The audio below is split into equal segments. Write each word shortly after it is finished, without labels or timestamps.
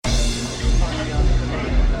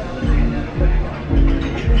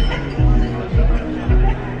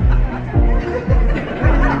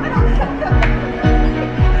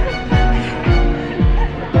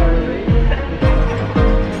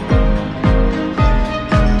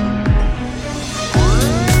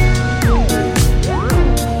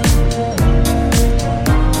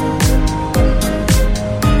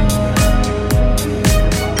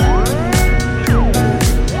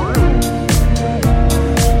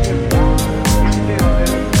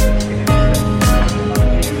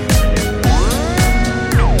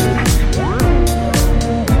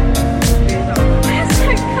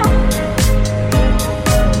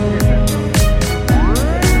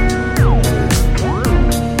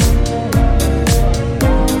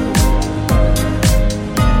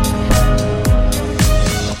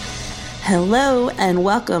and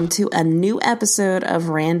welcome to a new episode of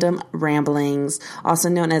Random Ramblings, also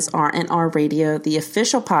known as R&R Radio, the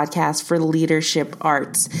official podcast for leadership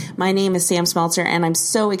arts. My name is Sam Smeltzer, and I'm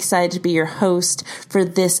so excited to be your host for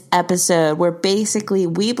this episode, where basically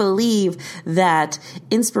we believe that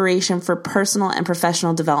inspiration for personal and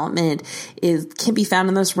professional development can be found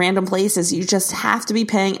in those random places. You just have to be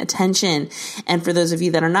paying attention. And for those of you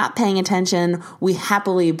that are not paying attention, we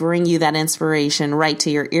happily bring you that inspiration right to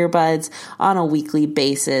your earbuds on a weekly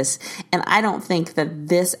basis. And I don't think that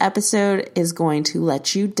this episode is going to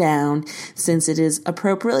let you down, since it is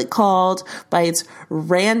appropriately called by its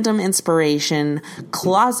random inspiration,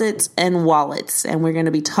 closets and wallets. And we're going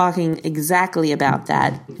to be talking exactly about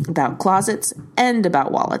that, about closets and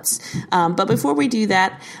about wallets. But before we do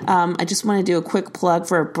that, I just want to do a quick plug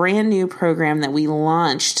for a brand new program that we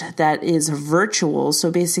launched that is virtual.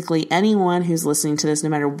 So basically anyone who's listening to this, no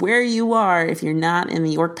matter where you are, if you're not in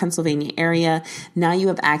the York, Pennsylvania area, now you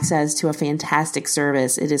have access to a fantastic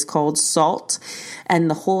service. It is called SALT, and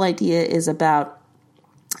the whole idea is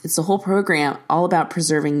it's the whole program all about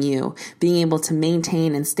preserving you, being able to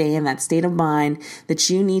maintain and stay in that state of mind that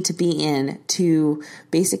you need to be in to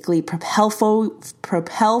basically propel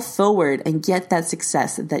forward and get that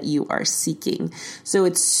success that you are seeking. So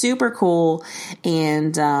it's super cool.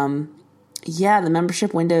 And, the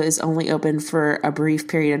membership window is only open for a brief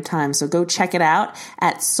period of time. So go check it out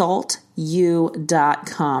at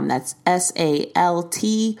saltyu.com. That's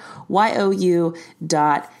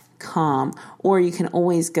SALTYOU.com. Or you can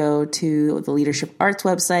always go to the Leadership Arts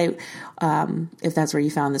website, if that's where you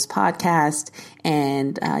found this podcast,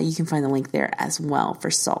 and you can find the link there as well for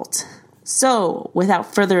SALT. So,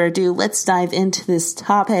 without further ado, let's dive into this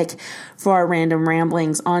topic for our random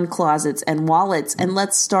ramblings on closets and wallets. And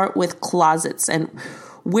let's start with closets. And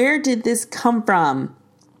where did this come from?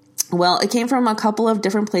 Well, it came from a couple of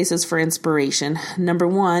different places for inspiration. Number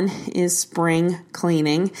one is spring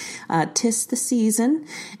cleaning. 'Tis the season,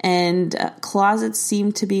 and closets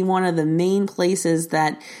seem to be one of the main places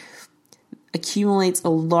that accumulates a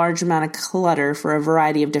large amount of clutter for a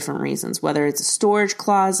variety of different reasons, whether it's a storage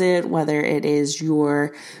closet, whether it is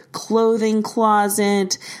your clothing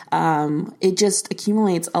closet. It just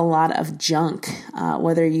accumulates a lot of junk,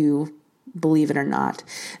 whether you believe it or not.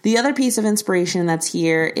 The other piece of inspiration that's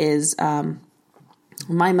here is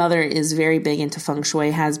my mother is very big into feng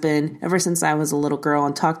shui, has been ever since I was a little girl,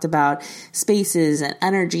 and talked about spaces and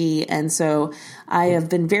energy. And so I have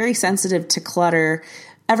been very sensitive to clutter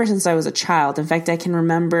ever since I was a child. In fact, I can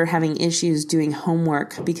remember having issues doing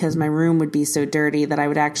homework because my room would be so dirty that I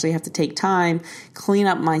would actually have to take time, clean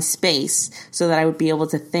up my space so that I would be able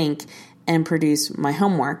to think and produce my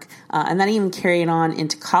homework. And that even carried on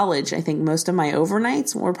into college. I think most of my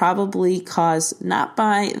overnights were probably caused not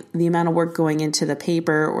by the amount of work going into the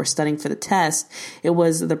paper or studying for the test. It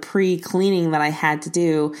was the pre-cleaning that I had to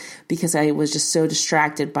do because I was just so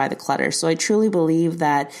distracted by the clutter. So I truly believe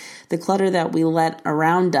that the clutter that we let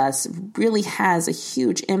around us really has a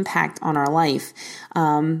huge impact on our life.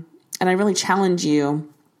 And I really challenge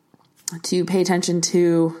you to pay attention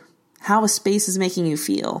to how a space is making you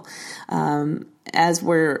feel. As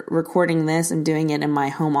we're recording this, I'm doing it in my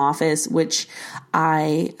home office, which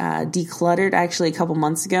I decluttered actually a couple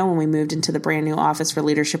months ago when we moved into the brand new office for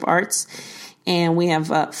leadership arts. And we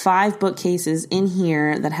have 5 bookcases in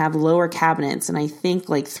here that have lower cabinets, and I think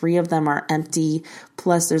like 3 of them are empty.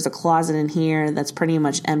 Plus there's a closet in here that's pretty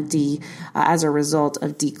much empty as a result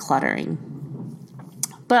of decluttering.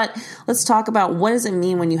 But let's talk about, what does it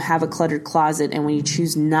mean when you have a cluttered closet and when you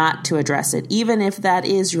choose not to address it, even if that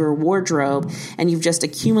is your wardrobe and you've just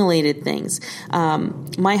accumulated things.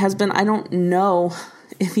 My husband, I don't know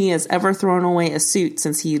if he has ever thrown away a suit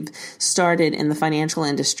since he started in the financial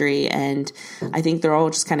industry, and I think they're all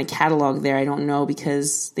just kind of cataloged there. I don't know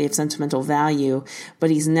because they have sentimental value, but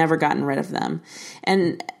he's never gotten rid of them.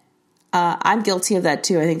 And I'm guilty of that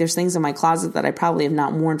too. I think there's things in my closet that I probably have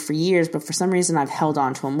not worn for years, but for some reason I've held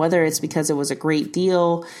on to them, whether it's because it was a great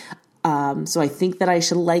deal. So I think that I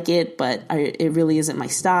should like it, but it really isn't my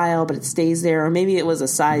style, but it stays there. Or maybe it was a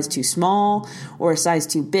size too small or a size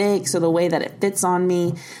too big. So the way that it fits on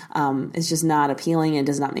me is just not appealing and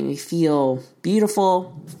does not make me feel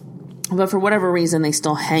beautiful. But for whatever reason, they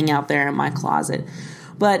still hang out there in my closet.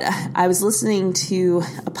 But I was listening to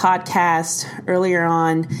a podcast earlier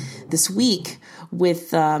on this week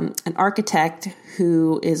with an architect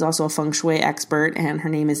who is also a feng shui expert, and her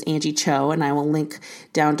name is Angie Cho, and I will link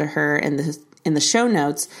down to her in the show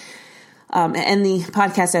notes. And the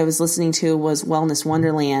podcast I was listening to was Wellness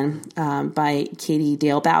Wonderland by Katie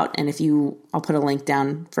Dalebout. And I'll put a link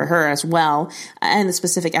down for her as well, and the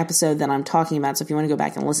specific episode that I'm talking about. So if you want to go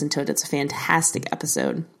back and listen to it, it's a fantastic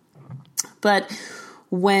episode. But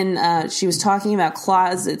when she was talking about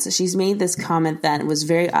closets, she's made this comment that was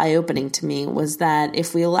very eye-opening to me, was that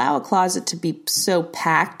if we allow a closet to be so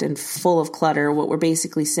packed and full of clutter, what we're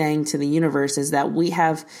basically saying to the universe is that we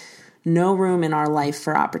have no room in our life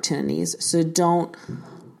for opportunities. So don't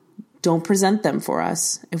present them for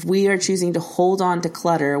us. If we are choosing to hold on to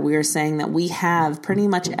clutter, we are saying that we have pretty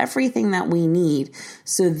much everything that we need.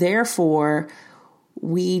 So therefore,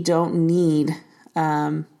 we don't need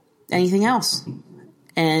anything else.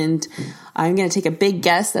 And I'm going to take a big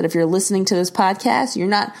guess that if you're listening to this podcast, you're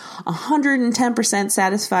not 110%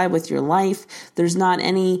 satisfied with your life. There's not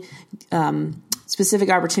any specific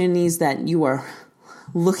opportunities that you are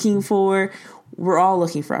looking for. We're all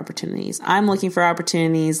looking for opportunities. I'm looking for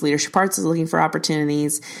opportunities. Leadership Arts is looking for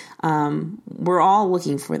opportunities. We're all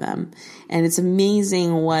looking for them. And it's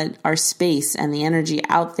amazing what our space and the energy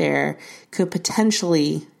out there could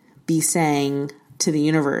potentially be saying to the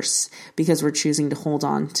universe because we're choosing to hold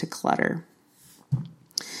on to clutter.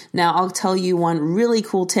 Now, I'll tell you one really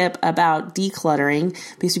cool tip about decluttering,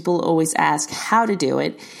 because people always ask how to do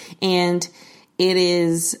it. And it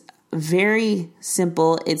is very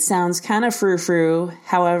simple. It sounds kind of frou-frou.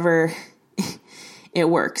 However, it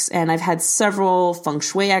works. And I've had several feng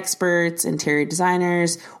shui experts, interior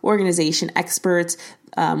designers, organization experts.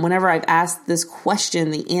 Whenever I've asked this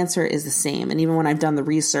question, the answer is the same. And even when I've done the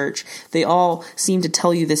research, they all seem to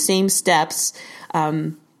tell you the same steps,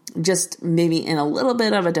 just maybe in a little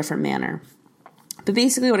bit of a different manner. But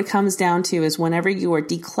basically what it comes down to is whenever you are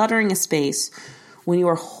decluttering a space, when you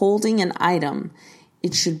are holding an item,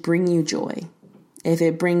 it should bring you joy. If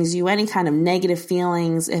it brings you any kind of negative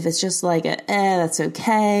feelings, if it's just like, that's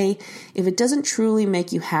okay, if it doesn't truly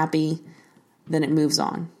make you happy, then it moves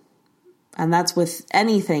on. And that's with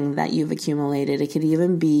anything that you've accumulated. It could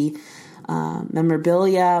even be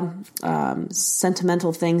memorabilia,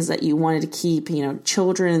 sentimental things that you wanted to keep,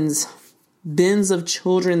 children's bins of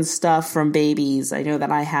children's stuff from babies. I know that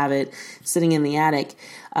I have it sitting in the attic.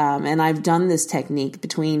 And I've done this technique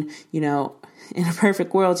between, in a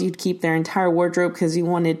perfect world, you'd keep their entire wardrobe because you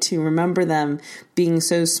wanted to remember them being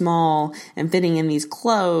so small and fitting in these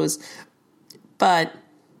clothes. But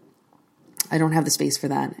I don't have the space for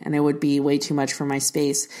that, and it would be way too much for my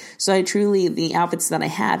space. So the outfits that I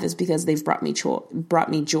have is because they've brought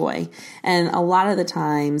me joy. And a lot of the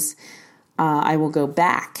times I will go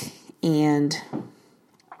back, and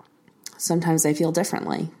sometimes I feel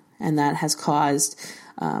differently, and that has caused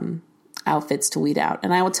outfits to weed out.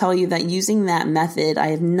 And I will tell you that using that method, I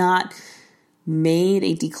have not made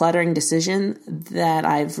a decluttering decision that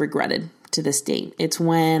I've regretted to this date. It's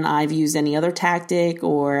when I've used any other tactic,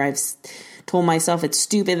 or I've told myself it's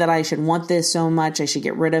stupid that I should want this so much, I should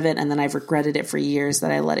get rid of it, and then I've regretted it for years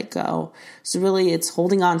that I let it go. So really, it's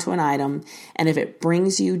holding on to an item, and if it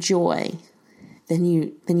brings you joy, then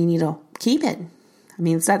you need to keep it. I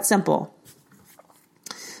mean, it's that simple.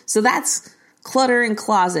 So that's clutter and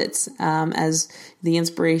closets as the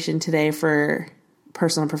inspiration today for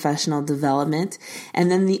personal and professional development.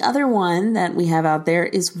 And then the other one that we have out there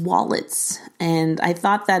is wallets. And I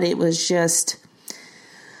thought that it was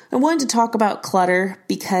I wanted to talk about clutter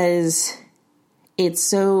because it's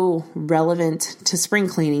so relevant to spring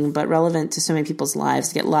cleaning, but relevant to so many people's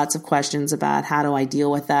lives. I get lots of questions about how do I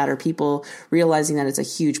deal with that, or people realizing that it's a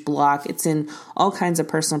huge block. It's in all kinds of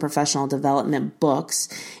personal and professional development books,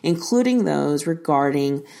 including those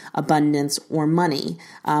regarding abundance or money,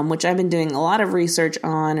 which I've been doing a lot of research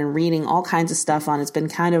on and reading all kinds of stuff on. It's been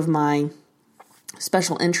kind of my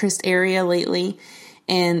special interest area lately.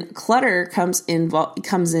 And clutter comes into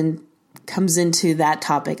that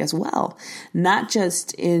topic as well, not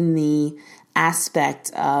just in the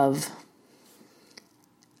aspect of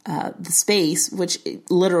the space, which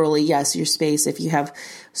literally, yes, your space, if you have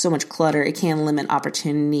so much clutter, it can limit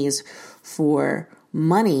opportunities for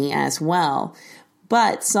money as well,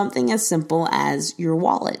 but something as simple as your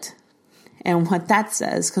wallet and what that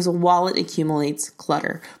says, because a wallet accumulates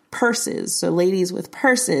clutter. Purses, so ladies with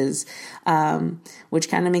purses, which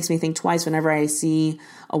kind of makes me think twice whenever I see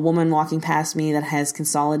a woman walking past me that has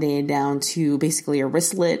consolidated down to basically a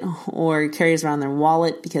wristlet or carries around their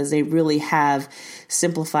wallet, because they really have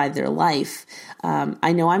simplified their life.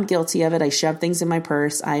 I know I'm guilty of it. I shove things in my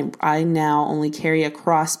purse. I now only carry a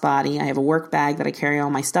crossbody. I have a work bag that I carry all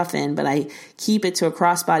my stuff in, but I keep it to a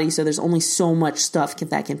crossbody, so there's only so much stuff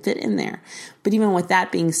that can fit in there. But even with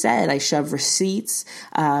that being said, I shove receipts.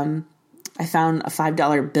 I I found a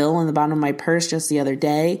 $5 bill in the bottom of my purse just the other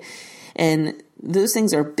day. And those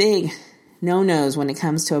things are big no-nos when it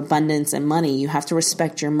comes to abundance and money. You have to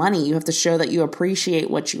respect your money. You have to show that you appreciate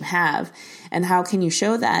what you have. And how can you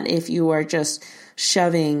show that if you are just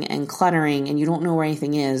shoving and cluttering and you don't know where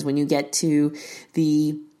anything is? When you get to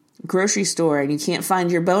the grocery store and you can't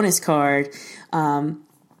find your bonus card,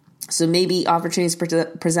 so maybe opportunities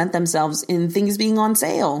present themselves in things being on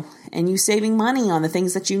sale and you saving money on the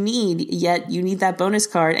things that you need, yet you need that bonus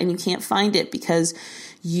card and you can't find it because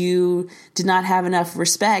you did not have enough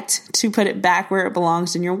respect to put it back where it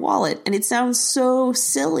belongs in your wallet. And it sounds so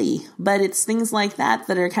silly, but it's things like that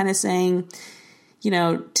that are kind of saying,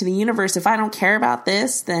 to the universe, if I don't care about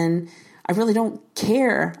this, then I really don't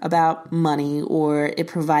care about money or it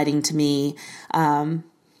providing to me.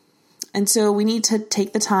 And so we need to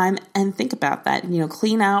take the time and think about that.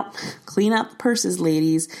 Clean out the purses,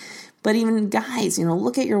 ladies. But even guys,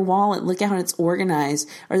 look at your wallet, look at how it's organized.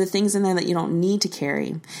 Are there things in there that you don't need to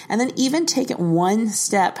carry? And then even take it one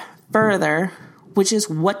step further, which is,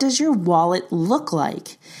 what does your wallet look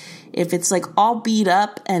like? If it's like all beat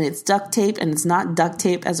up and it's duct tape, and it's not duct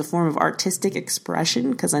tape as a form of artistic expression,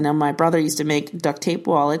 because I know my brother used to make duct tape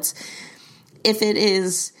wallets. If it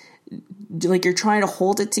is like you're trying to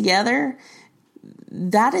hold it together,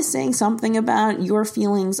 that is saying something about your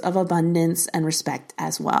feelings of abundance and respect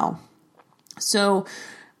as well. So,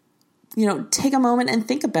 take a moment and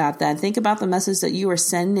think about that. Think about the message that you are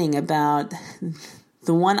sending about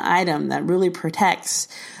the one item that really protects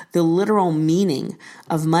the literal meaning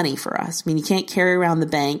of money for us. I mean, you can't carry around the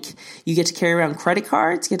bank. You get to carry around credit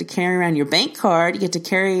cards. You get to carry around your bank card. You get to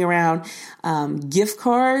carry around gift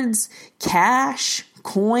cards, cash,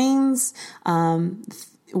 coins.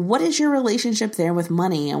 What is your relationship there with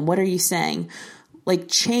money, and what are you saying? Like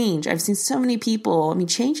change. I've seen so many people.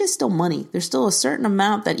 Change is still money. There's still a certain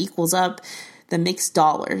amount that equals up that makes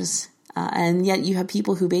dollars. And yet you have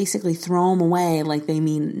people who basically throw them away like they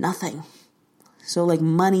mean nothing. So like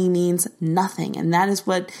money means nothing. And that is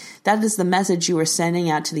the message you are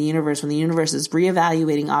sending out to the universe when the universe is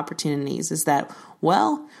reevaluating opportunities, is that,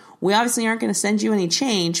 well, we obviously aren't going to send you any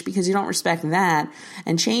change because you don't respect that.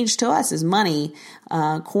 And change to us is money,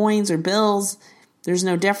 coins or bills. There's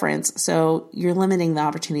no difference. So you're limiting the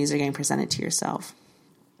opportunities that are getting presented to yourself.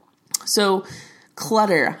 So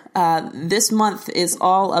clutter. This month is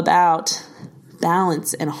all about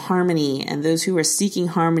balance and harmony. And those who are seeking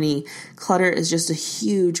harmony, clutter is just a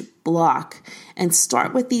huge block. And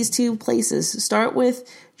start with these two places. Start with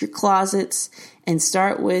your closets and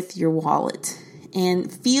start with your wallet.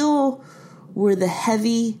 And feel where the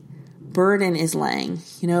heavy burden is laying.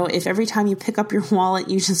 If every time you pick up your wallet,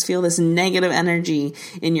 you just feel this negative energy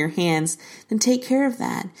in your hands, then take care of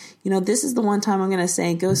that. This is the one time I'm going to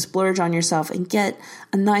say, go splurge on yourself and get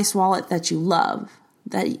a nice wallet that you love,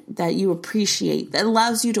 that you appreciate, that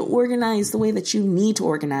allows you to organize the way that you need to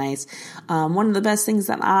organize. One of the best things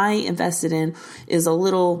that I invested in is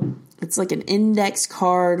it's like an index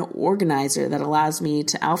card organizer that allows me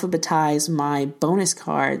to alphabetize my bonus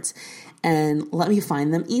cards and let me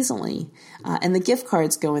find them easily. And the gift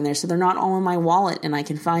cards go in there, so they're not all in my wallet and I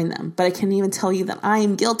can find them. But I can even tell you that I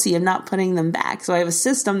am guilty of not putting them back. So I have a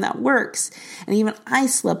system that works, and even I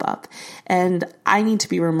slip up. And I need to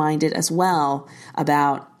be reminded as well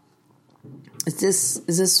about, is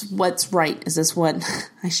this what's right? Is this what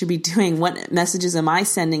I should be doing? What messages am I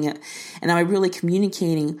sending? And am I really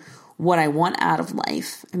communicating what I want out of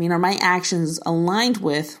life? Are my actions aligned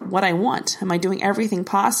with what I want? Am I doing everything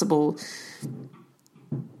possible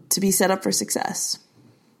to be set up for success?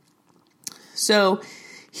 So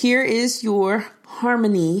here is your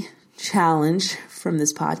harmony challenge from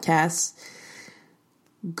this podcast.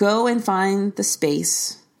 Go and find the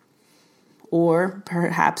space, or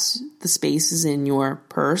perhaps the space is in your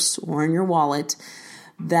purse or in your wallet,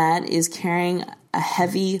 that is carrying a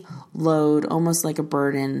heavy load, almost like a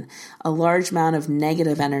burden, a large amount of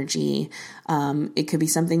negative energy. It could be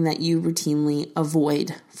something that you routinely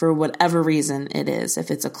avoid for whatever reason it is.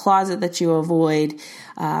 If it's a closet that you avoid,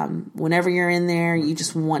 whenever you're in there, you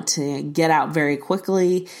just want to get out very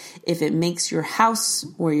quickly. If it makes your house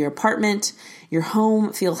or your apartment, your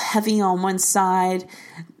home feel heavy on one side,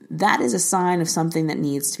 that is a sign of something that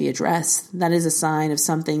needs to be addressed. That is a sign of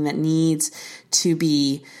something that needs to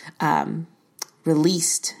be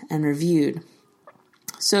released and reviewed.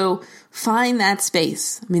 So find that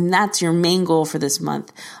space. That's your main goal for this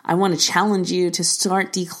month. I want to challenge you to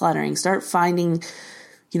start decluttering, start finding,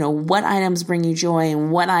 what items bring you joy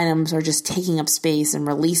and what items are just taking up space, and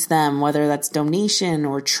release them, whether that's donation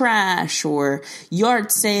or trash or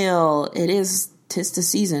yard sale. It is 'tis the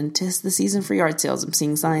season. 'Tis the season for yard sales. I'm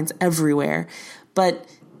seeing signs everywhere. But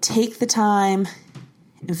take the time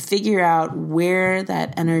and figure out where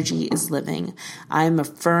that energy is living. I'm a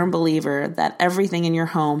firm believer that everything in your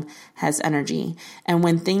home has energy. And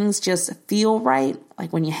when things just feel right,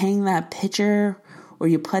 like when you hang that picture or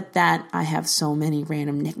you put that, I have so many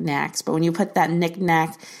random knickknacks, but when you put that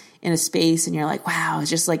knickknack in a space and you're like, wow, it's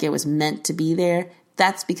just like it was meant to be there,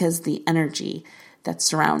 that's because the energy that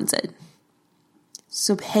surrounds it.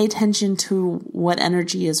 So pay attention to what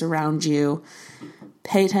energy is around you.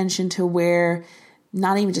 Pay attention to where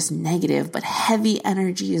not even just negative, but heavy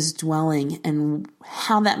energy is dwelling and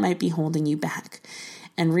how that might be holding you back.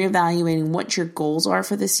 And reevaluating what your goals are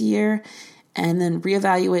for this year, and then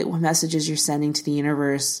reevaluate what messages you're sending to the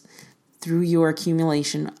universe through your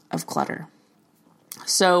accumulation of clutter.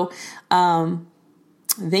 So,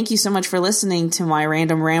 thank you so much for listening to my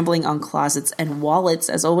random rambling on closets and wallets.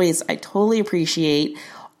 As always, I totally appreciate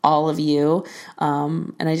all of you.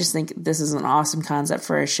 And I just think this is an awesome concept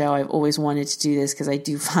for a show. I've always wanted to do this because I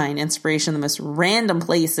do find inspiration in the most random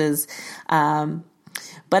places.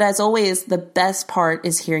 But as always, the best part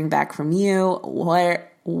is hearing back from you. Oh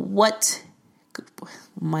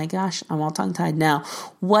my gosh, I'm all tongue-tied now.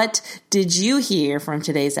 What did you hear from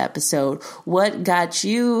today's episode? What did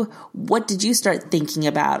you start thinking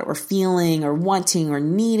about or feeling or wanting or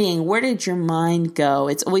needing? Where did your mind go?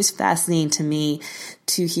 It's always fascinating to me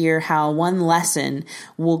to hear how one lesson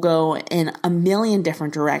will go in a million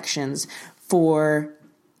different directions for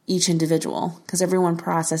each individual, because everyone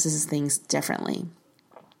processes things differently.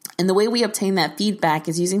 And the way we obtain that feedback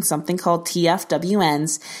is using something called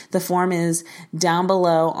TFWNs. The form is down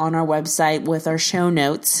below on our website with our show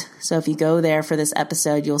notes. So if you go there for this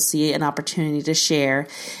episode, you'll see an opportunity to share.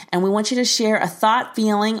 And we want you to share a thought,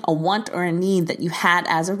 feeling, a want, or a need that you had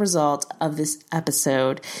as a result of this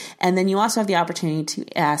episode. And then you also have the opportunity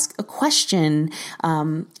to ask a question,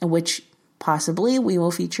 which possibly we will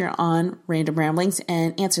feature on Random Ramblings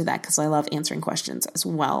and answer that, because I love answering questions as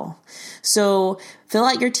well. So fill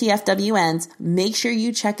out your TFWNs. Make sure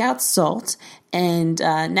you check out Salt. And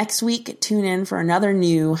next week, tune in for another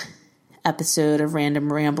new episode of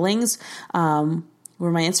Random Ramblings,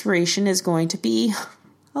 where my inspiration is going to be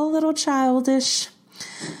a little childish.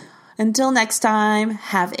 Until next time,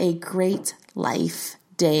 have a great life,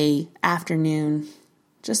 day, afternoon.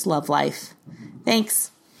 Just love life. Thanks.